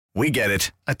We get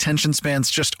it. Attention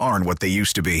spans just aren't what they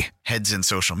used to be. Heads in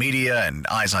social media and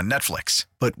eyes on Netflix.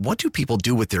 But what do people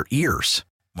do with their ears?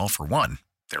 Well, for one,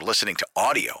 they're listening to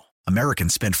audio.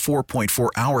 Americans spend 4.4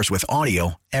 hours with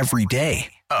audio every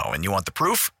day. Oh, and you want the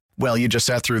proof? Well, you just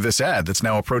sat through this ad that's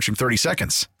now approaching 30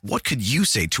 seconds. What could you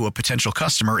say to a potential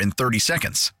customer in 30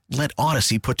 seconds? Let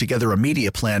Odyssey put together a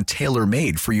media plan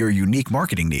tailor-made for your unique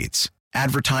marketing needs.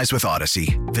 Advertise with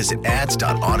Odyssey. Visit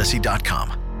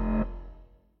ads.odyssey.com.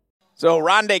 So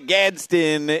Oronde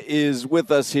Gadsden is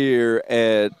with us here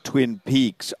at Twin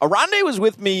Peaks. Oronde was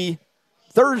with me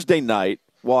Thursday night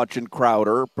watching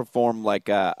Crowder perform like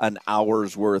an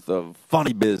hour's worth of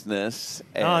funny business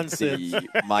at the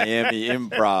Miami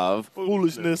Improv.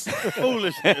 Foolishness.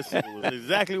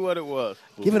 Exactly what it was.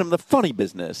 Giving him the funny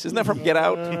business. Isn't that from Get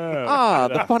Out?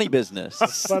 The funny business.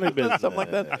 Funny business. Something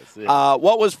like that.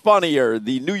 What was funnier,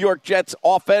 the New York Jets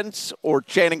offense or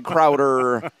Channing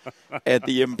Crowder at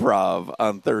the Improv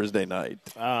on Thursday night?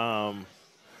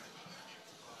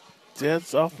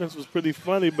 Jets offense was pretty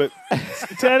funny, but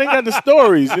Channing got the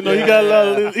stories. You know, he got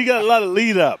a lot of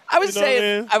lead up. I was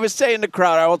saying to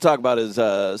Crowder, I will talk about his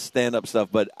stand-up stuff,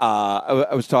 but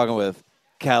I was talking with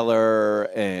Keller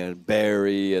and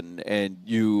Barry and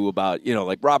you about,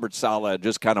 like Robert Saleh,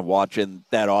 just kind of watching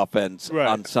that offense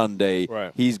on Sunday.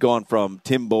 Right. He's gone from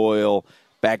Tim Boyle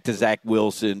back to Zach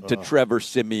Wilson to Trevor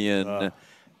Siemian.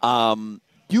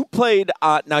 You played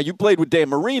with Dan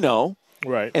Marino,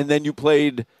 right? And then you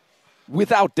played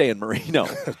without Dan Marino.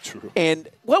 True. And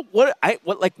what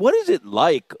is it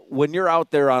like when you're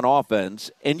out there on offense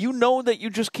and you know that you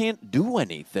just can't do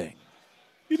anything?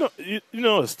 You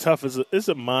know it's tough. It's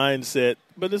a mindset,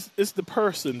 but it's the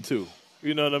person too.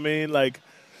 You know what I mean? Like,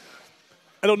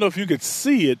 I don't know if you could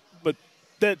see it, but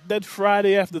that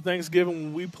Friday after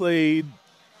Thanksgiving when we played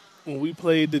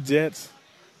the Jets,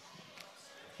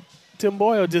 Tim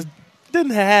Boyle just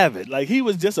didn't have it. Like, he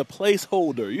was just a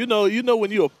placeholder. You know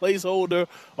when you're a placeholder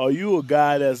or you a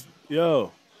guy that's,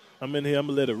 I'm in here, I'm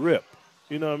going to let it rip.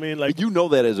 You know what I mean? Like, you know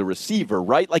that as a receiver,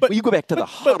 right? Like, when you go back to the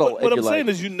huddle. What I'm saying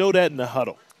is you know that in the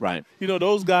huddle. Right.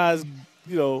 Those guys,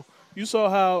 you saw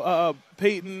how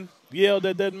Peyton yelled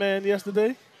at that man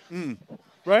yesterday?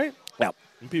 Right? Yeah.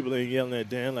 And people ain't yelling at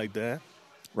Dan like that.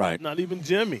 Right. Not even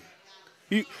Jimmy.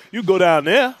 You go down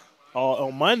there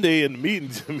on Monday in the meeting,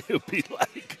 Jimmy will be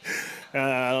like,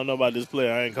 I don't know about this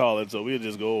player. I ain't calling, so we'll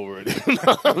just go over it. You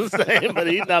know what I'm saying? But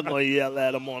he's not going to yell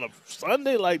at him on a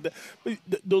Sunday like that. But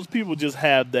those people just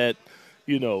have that,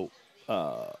 ilk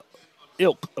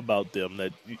about them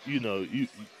that,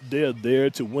 they're there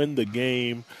to win the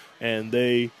game, and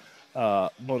they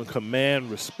want to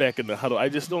command respect in the huddle. I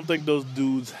just don't think those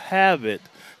dudes have it.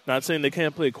 Not saying they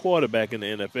can't play quarterback in the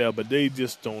NFL, but they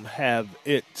just don't have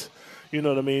it. You know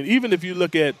what I mean? Even if you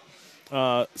look at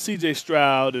C.J.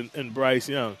 Stroud and Bryce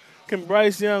Young. Can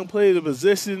Bryce Young play the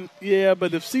position? Yeah,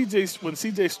 but if when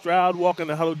C.J. Stroud walk in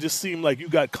the huddle, just seemed like you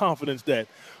got confidence that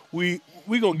we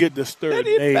going to get this third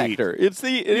it factor. It's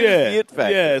the it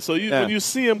factor. Yeah, so when you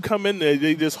see them come in there,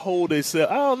 they just hold themselves.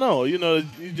 I don't know. You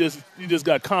just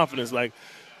got confidence. Like,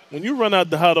 when you run out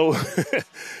the huddle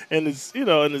and it's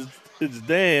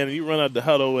Dan, and you run out the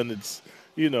huddle and it's,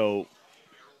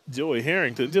 Joey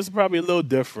Harrington, just probably a little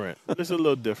different. Just a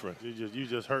little different. You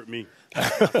just hurt me.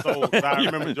 I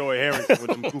remember Joey Harrington with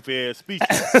them goofy ass speeches.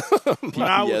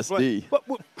 PTSD. But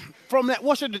from that,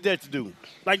 what should the Jets do?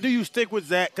 Like, do you stick with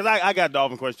Zach? Because I got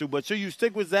Dolphin questions too. But should you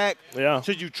stick with Zach? Yeah.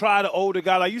 Should you try the older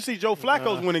guy? Like, you see Joe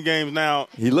Flacco's winning games now.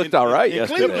 He looked all right in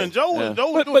yesterday. Cleveland. Joe was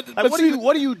doing.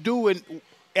 What are you doing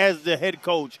as the head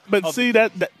coach? But see,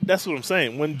 that's what I'm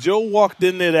saying. When Joe walked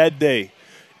in there that day,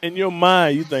 in your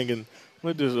mind, you thinking,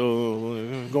 what this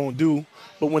going to do?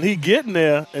 But when he get in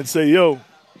there and say, yo,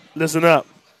 listen up,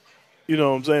 you know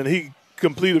what I'm saying? He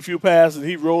complete a few passes, and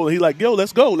he roll, and he like, yo,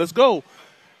 let's go.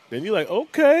 Then you're like,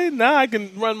 okay, now I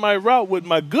can run my route with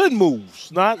my good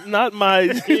moves, not my, I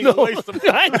ain't going to waste them.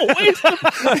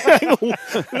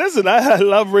 Listen, I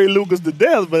love Ray Lucas to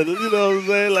death, but you know what I'm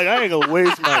saying? Like, I ain't going to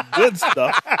waste my good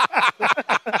stuff.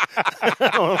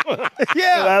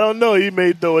 Yeah. I don't know. He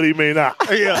may throw it, he may not.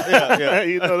 Yeah.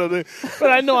 You know what I mean?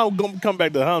 But I know I'm going to come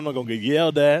back to the house. I'm not going to get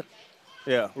yelled at.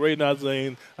 Yeah. Ray not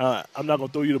saying, I'm not going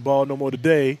to throw you the ball no more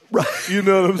today. Right. You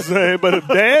know what I'm saying? But if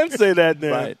Dan say that,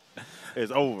 then right. It's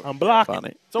over. I'm blocking.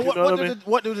 Funny. So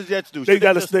what do the Jets do? They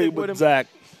got to stay with Zach.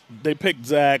 They picked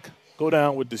Zach. Go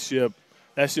down with the ship.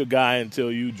 That's your guy until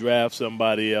you draft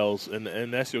somebody else,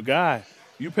 and that's your guy.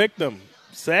 You picked him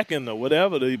second or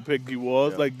whatever they picked he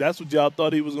was. Yeah. Like, that's what y'all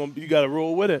thought he was going to be. You got to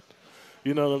roll with it.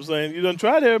 You know what I'm saying? You done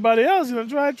tried everybody else. You done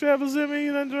tried Trevor Siemian.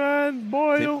 You done tried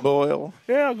Boyle. Boyle.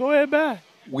 Yeah, go ahead back.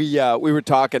 We were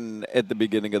talking at the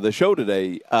beginning of the show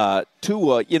today.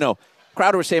 Tua,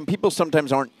 Crowder was saying people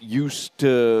sometimes aren't used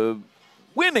to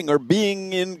winning or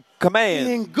being in command.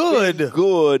 Being good. Being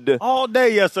good. All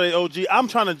day yesterday, OG. I'm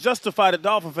trying to justify to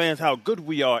Dolphin fans how good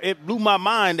we are. It blew my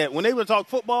mind that when they were talking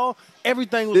football,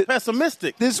 everything was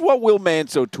pessimistic. This is what Will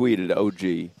Manso tweeted,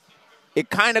 OG. It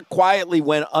kind of quietly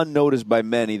went unnoticed by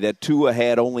many that Tua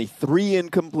had only 3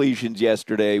 incompletions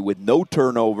yesterday with no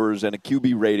turnovers and a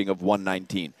QB rating of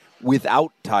 119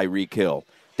 without Tyreek Hill.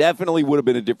 Definitely would have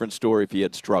been a different story if he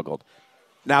had struggled.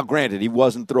 Now, granted, he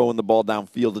wasn't throwing the ball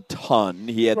downfield a ton.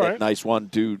 He had that nice one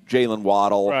to Jalen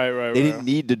Waddle. They didn't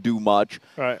need to do much.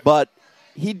 But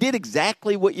he did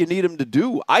exactly what you need him to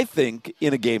do, I think,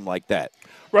 in a game like that.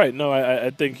 Right. No, I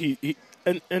think he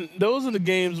and those are the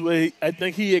games where I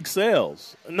think he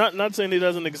excels. Not saying he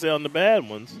doesn't excel in the bad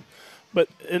ones, but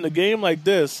in a game like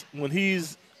this, when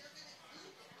he's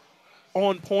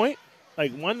on point,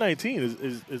 like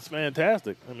 119 is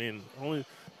fantastic. I mean,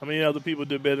 how many other people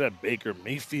did better than Baker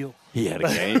Mayfield? He had a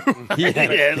game.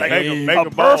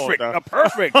 A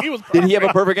perfect. He was perfect. Did he have a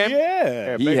perfect game?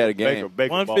 Yeah. He had a game.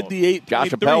 Baker 158.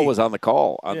 Josh Appel was on the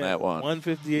call on that one.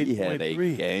 158. He had a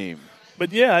game.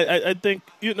 But yeah, I think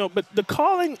but the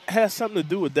calling has something to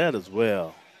do with that as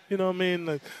well. You know what I mean?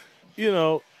 Like,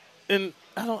 and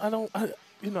I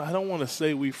don't want to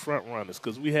say we front runners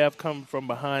because we have come from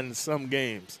behind in some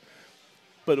games.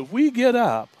 But if we get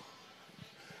up,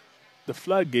 the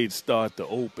floodgates start to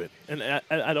open. And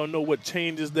I don't know what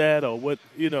changes that or what,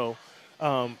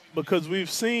 because we've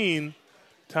seen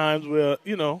times where,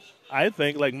 I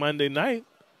think like Monday night,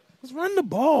 let's run the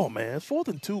ball, man. 4th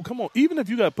and 2. Come on. Even if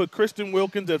you got to put Christian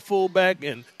Wilkins at fullback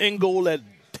and Engel at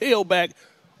tailback,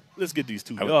 let's get these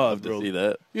 2 yards, I would love bro. to see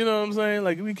that. You know what I'm saying?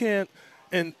 Like, we can't.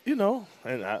 And,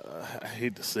 and I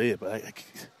hate to say it, but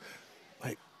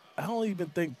I don't even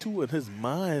think Tua in his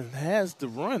mind has to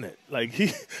run it. Like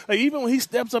even when he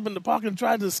steps up in the pocket and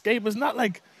tries to escape, it's not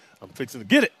like I'm fixing to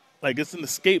get it. Like it's an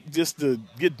escape just to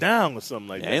get down or something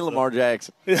like that. Ain't Lamar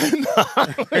Jackson.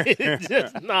 It's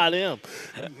just not him.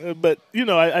 But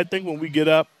I think when we get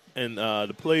up and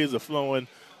the plays are flowing,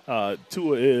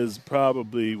 Tua is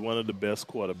probably one of the best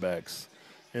quarterbacks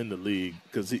in the league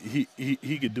because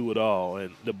he could do it all,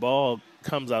 and the ball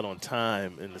comes out on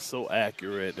time and it's so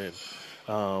accurate and.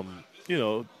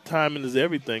 Timing is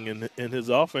everything in his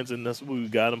offense, and that's what we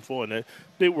got him for. And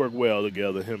they work well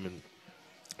together, him and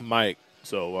Mike.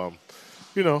 So,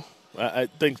 I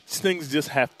think things just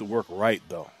have to work right,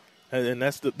 though, and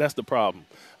that's the problem.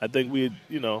 I think the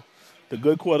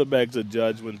good quarterbacks are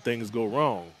judged when things go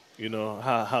wrong.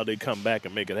 How they come back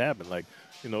and make it happen. Like,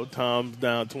 Tom's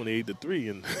down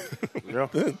 28-3, and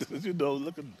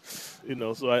looking,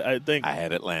 So I think I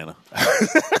had Atlanta.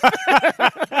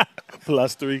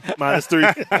 +3,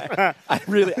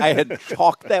 -3. I had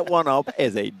chalked that one up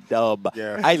as a dub.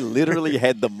 Yeah. I literally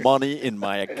had the money in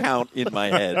my account in my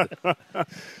head.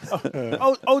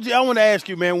 OG, I want to ask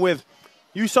you, man, with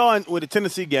the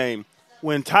Tennessee game,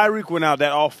 when Tyreek went out,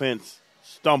 that offense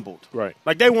stumbled. Right.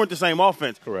 Like they weren't the same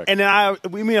offense. Correct. And then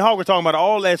me and Hawk were talking about it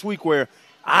all last week where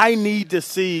I need to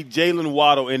see Jalen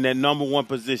Waddle in that number 1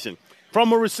 position.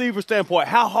 From a receiver standpoint,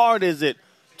 how hard is it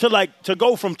to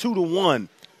go from 2 to 1?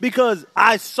 Because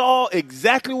I saw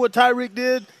exactly what Tyreek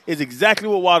did is exactly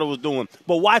what Waddle was doing.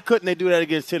 But why couldn't they do that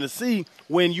against Tennessee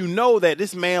when you know that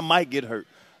this man might get hurt?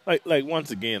 Like once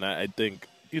again, I think,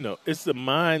 it's the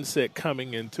mindset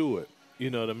coming into it. You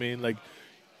know what I mean? Like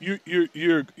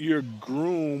you're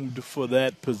groomed for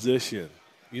that position.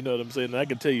 You know what I'm saying? And I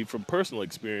can tell you from personal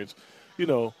experience,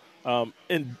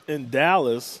 in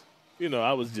Dallas,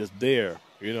 I was just there.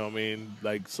 You know what I mean?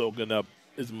 Like soaking up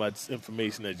as much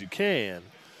information as you can.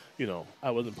 I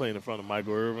wasn't playing in front of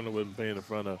Michael Irvin. I wasn't playing in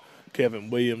front of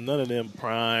Kevin Williams. None of them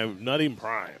prime. Not even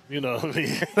prime. You know what I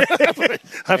mean?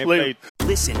 I played.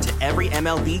 Listen to every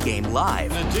MLB game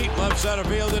live. In the deep left center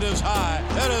field, it is high,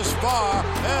 it is far,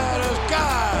 it is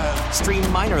gone.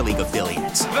 Stream minor league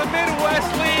affiliates. The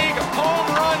Midwest League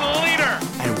home run leader.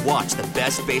 And watch the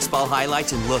best baseball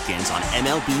highlights and look-ins on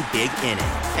MLB Big Inning.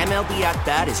 MLB At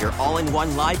Bat is your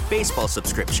all-in-one live baseball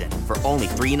subscription for only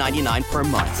 $3.99 per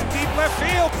month. Deep left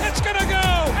field, it's gonna go.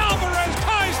 Alvarez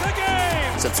ties the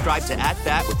game. Subscribe to At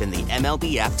Bat within the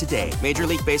MLB app today. Major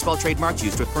League Baseball trademarks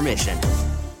used with permission.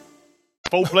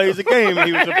 4 plays a game, and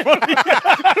he was in front of you.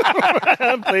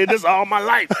 I've played this all my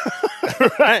life,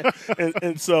 right?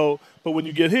 And so, but when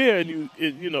you get here and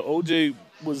OJ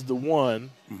was the 1,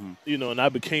 and I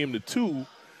became the 2,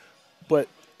 but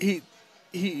he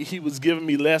was giving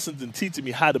me lessons and teaching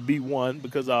me how to be 1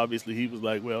 because obviously he was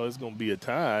like, well, it's going to be a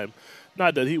time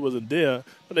Not that he wasn't there,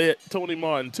 but Tony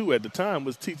Martin, too, at the time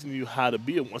was teaching you how to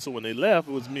be a one. So when they left,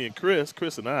 it was me and Chris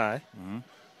and I,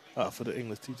 for the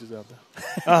English teachers out there.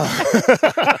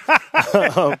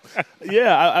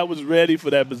 I was ready for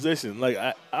that position. Like,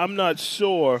 I'm not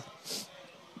sure,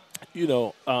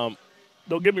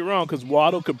 don't get me wrong, because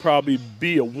Waddle could probably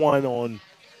be a one on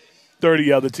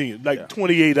 30 other teams,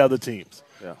 28 other teams.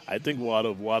 Yeah. I think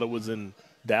Waddle, if Waddle was in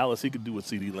Dallas, he could do what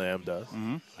CeeDee Lamb does.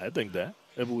 Mm-hmm. I think that,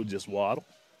 if it was just Waddle.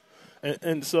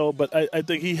 And so, but I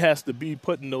think he has to be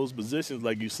put in those positions,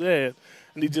 like you said,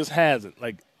 and he just hasn't.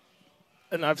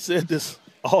 And I've said this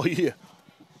all year.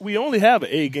 We only have an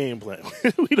A game plan.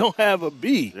 We don't have a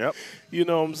B. Yep. You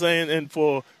know what I'm saying? And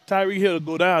for Tyreek Hill to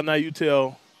go down, now you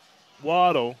tell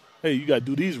Waddle, hey, you got to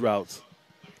do these routes.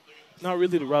 Not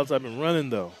really the routes I've been running,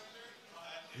 though.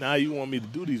 Now you want me to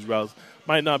do these routes.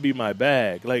 Might not be my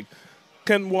bag. Like,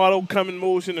 can Waddle come in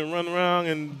motion and run around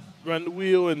and run the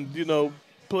wheel and,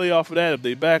 play off of that? If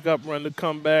they back up, run the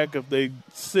comeback. If they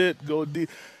sit, go deep.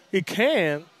 He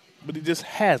can, but he just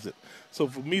hasn't. So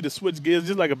for me to switch gears,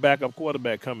 just like a backup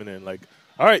quarterback coming in, like,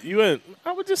 all right, you in.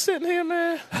 I was just sitting here,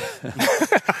 man. Having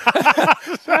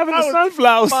the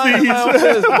sunflower seeds.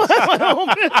 My own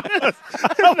business.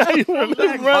 Now you want me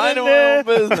to run in there.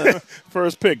 Business.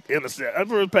 First pick, intercept.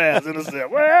 First pass, intercept.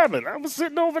 What happened? I was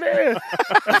sitting over there.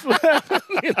 That's what happened.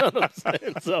 You know what I'm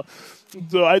saying?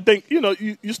 So I think,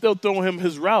 you still throwing him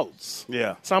his routes.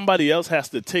 Yeah. Somebody else has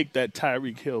to take that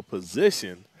Tyreek Hill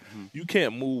position. Mm-hmm. You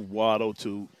can't move Waddle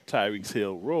to Tyreek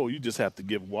Hill role. You just have to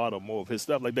give Waddle more of his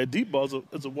stuff. Like that deep ball is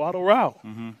a Waddle route.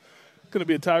 Mm-hmm. It's going to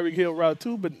be a Tyreek Hill route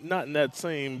too, but not in that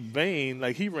same vein.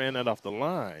 Like he ran that off the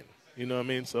line. You know what I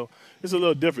mean? So it's a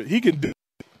little different. He can do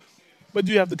it, but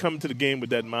you have to come into the game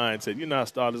with that mindset. You're not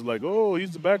starters like, oh,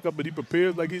 he's the backup, but he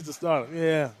prepares like he's the starter.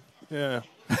 Yeah. Yeah.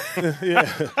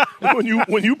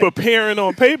 When you preparing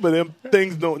on paper, them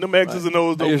things them X's and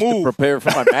O's don't I used move. To prepare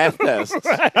for my math tests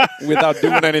without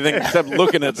doing anything except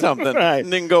looking at something. Right.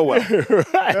 And didn't go well.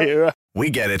 Right. We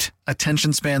get it.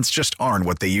 Attention spans just aren't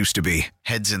what they used to be.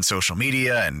 Heads in social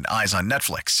media and eyes on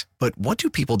Netflix. But what do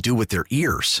people do with their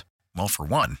ears? Well, for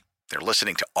one, they're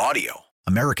listening to audio.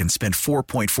 Americans spend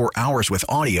 4.4 hours with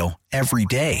audio every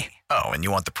day. Oh, and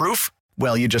you want the proof?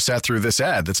 Well, you just sat through this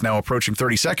ad that's now approaching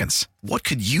 30 seconds. What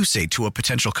could you say to a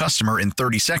potential customer in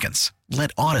 30 seconds?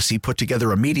 Let Odyssey put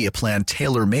together a media plan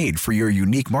tailor-made for your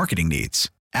unique marketing needs.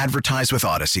 Advertise with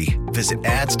Odyssey. Visit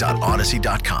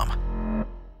ads.odyssey.com.